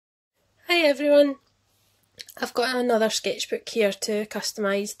everyone, I've got another sketchbook here to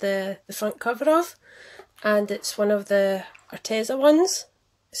customise the front cover of, and it's one of the Arteza ones.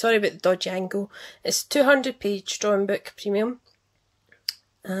 Sorry about the dodgy angle. It's 200 page drawing book premium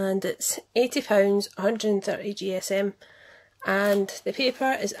and it's £80, 130 GSM, and the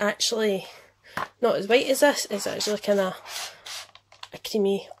paper is actually not as white as this, it's actually kind of a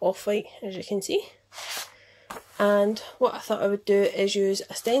creamy off-white, as you can see. And what I thought I would do is use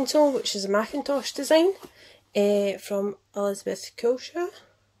a stencil, which is a Macintosh design from Elizabeth Kulsha.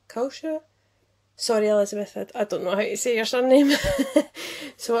 Sorry Elizabeth, I don't know how to say your surname.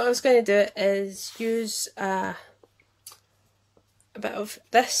 So what I was going to do is use a bit of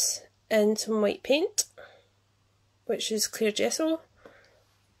this and some white paint, which is clear gesso,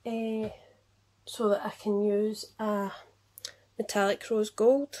 so that I can use a metallic rose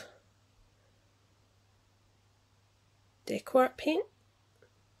gold decor paint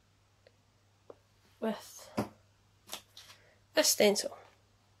with this stencil.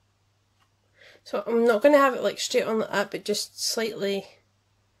 So I'm not going to have it like straight on like that, but just slightly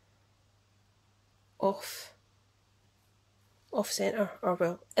off centre, or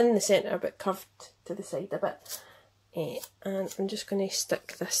well, in the centre but curved to the side a bit. And I'm just going to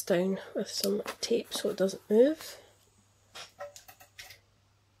stick this down with some tape so it doesn't move.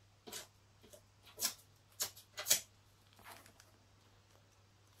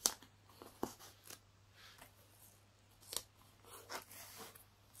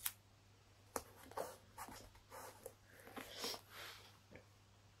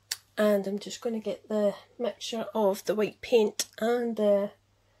 And I'm just going to get the mixture of the white paint and the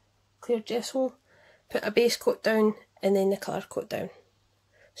clear gesso, put a base coat down and then the colour coat down.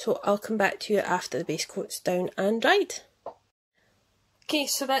 So I'll come back to you after the base coat's down and dried. Okay,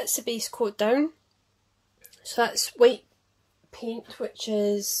 so that's the base coat down. So that's white paint, which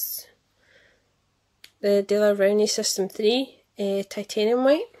is the Della Rowney System 3 titanium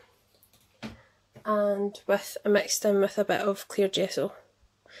white, and I mixed in with a bit of clear gesso,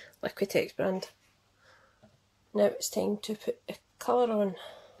 Liquitex brand. Now it's time to put the colour on.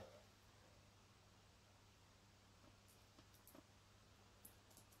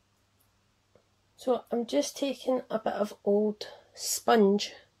 So I'm just taking a bit of old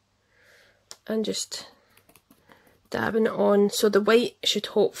sponge and just dabbing it on, so the white should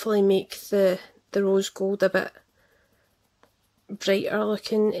hopefully make the rose gold a bit brighter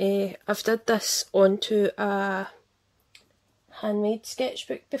looking. I've did this onto a handmade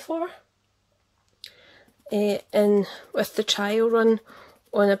sketchbook before, and with the trial run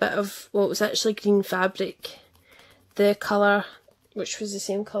on a bit of, well, it was actually green fabric, the colour, which was the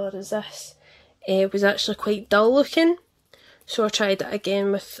same colour as this, was actually quite dull looking, so I tried it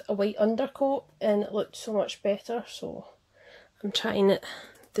again with a white undercoat and it looked so much better. So I'm trying it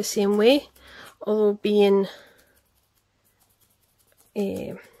the same way, although being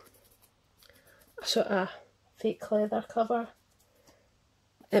a sort of fake leather cover,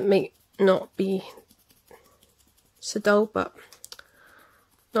 it might not be so dull, but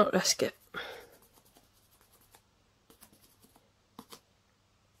not risk it.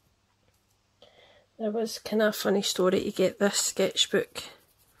 There was kind of a funny story to get this sketchbook,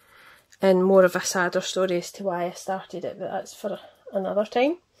 and more of a sadder story as to why I started it, but that's for another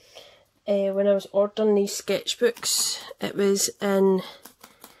time. When I was ordering these sketchbooks, it was in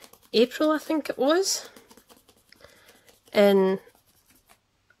April I think it was, and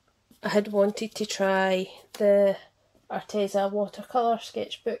I had wanted to try the Arteza watercolour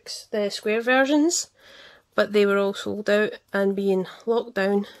sketchbooks, the square versions, but they were all sold out, and being locked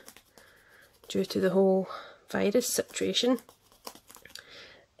down due to the whole virus situation,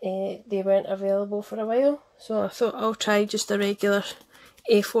 they weren't available for a while. So I thought I'll try just a regular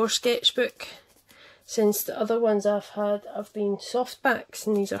A4 sketchbook, since the other ones I've had have been softbacks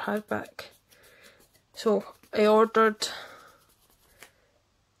and these are hardback. So I ordered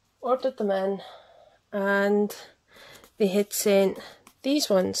them in, and they had sent these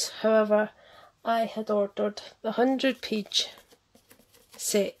ones. However, I had ordered the 100 page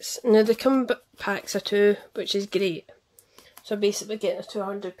sets. Now they come packs of 2, which is great, so basically getting a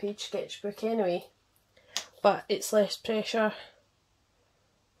 200 page sketchbook anyway, but it's less pressure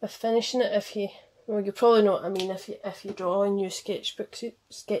with finishing it. If you, well, you probably know what I mean if you draw and use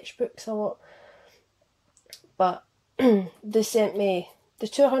sketchbooks a lot. But they sent me the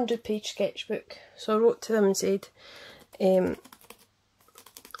 200 page sketchbook, so I wrote to them and said, you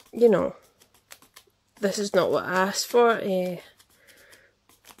know, this is not what I asked for.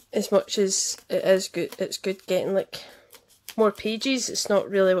 As much as it is good, it's good getting like more pages, it's not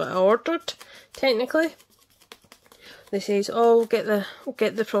really what I ordered technically. they says, oh, we'll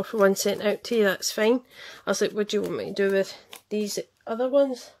get the proper one sent out to you, that's fine. I was like, what do you want me to do with these other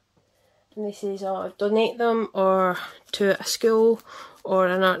ones? And they says, oh, donate them or to a school or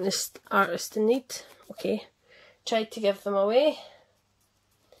an artist in need. Okay, tried to give them away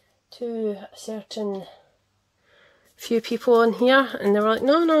to a certain few people on here, and they were like,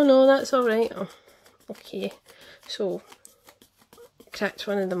 no, that's alright. Oh, okay, so cracked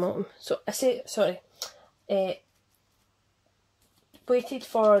one of them open. So I say, sorry, waited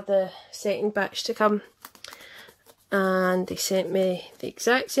for the second batch to come, and they sent me the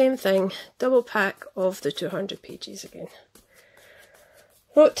exact same thing, double pack of the 200 pages again.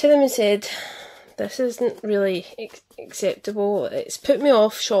 Wrote to them and said, this isn't really acceptable. It's put me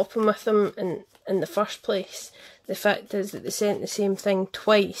off shopping with them in the first place. The fact is that they sent the same thing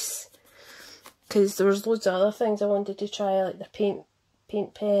twice, because there was loads of other things I wanted to try, like their paint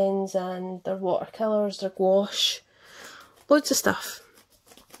pens and their watercolours, their gouache, loads of stuff.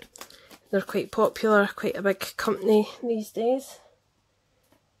 They're quite popular, quite a big company these days.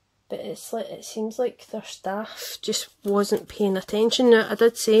 But it's like, it seems like their staff just wasn't paying attention. Now, I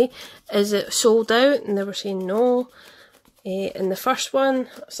did say, is it sold out? And they were saying no. In the first one,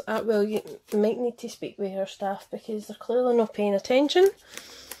 well, you might need to speak with your staff because they're clearly not paying attention.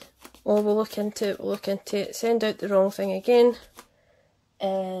 Oh, we'll look into it, send out the wrong thing again.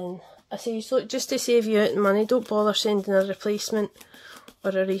 And I say, look, just to save you out money, don't bother sending a replacement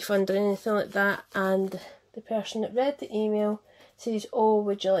or a refund or anything like that. And the person that read the email says, oh,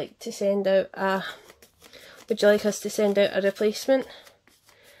 would you like us to send out a replacement?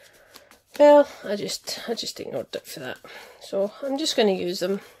 Well, I just ignored it for that. So I'm just going to use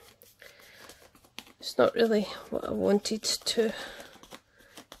them. It's not really what I wanted to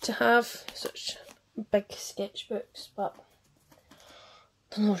have, such big sketchbooks, but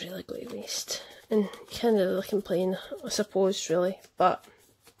they're not really going to waste. And you can't really complain, I suppose, really, but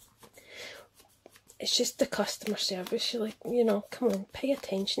it's just the customer service. You're like, you know, come on, pay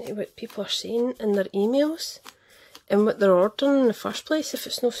attention to what people are saying in their emails and what they're ordering in the first place. If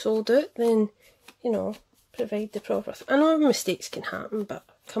it's not sold out, then, you know, provide the proper... I know mistakes can happen, but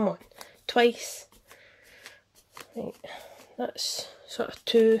come on, twice. Right, that's sort of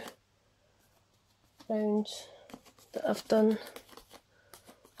 2 rounds that I've done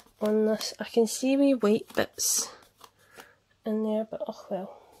on this. I can see wee white bits in there, but oh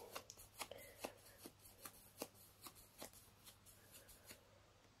well.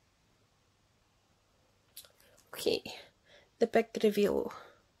 Okay, the big reveal.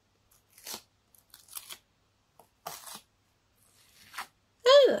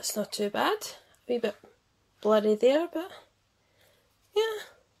 That's not too bad. A wee bit blurry there, but yeah,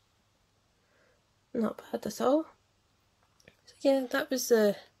 not bad at all. So yeah, that was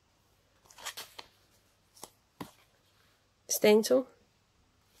the stencil.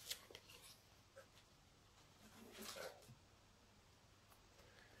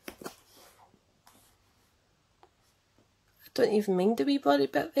 I don't even mind the wee blurry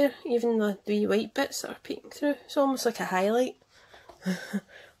bit there, even the wee white bits that are peeking through. It's almost like a highlight.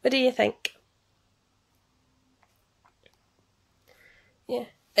 What do you think? Yeah,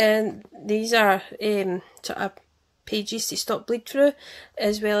 and these are sort of pages to stop bleed through,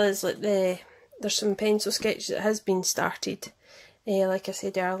 as well as like there's some pencil sketch that has been started, like I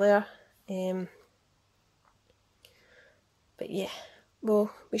said earlier. But yeah,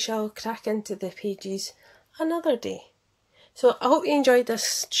 well, we shall crack into the pages another day. So I hope you enjoyed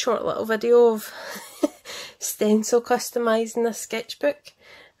this short little video of stencil customising this sketchbook.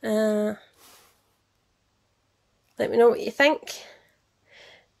 Let me know what you think.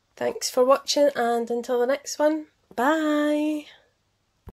 Thanks for watching, and until the next one, bye!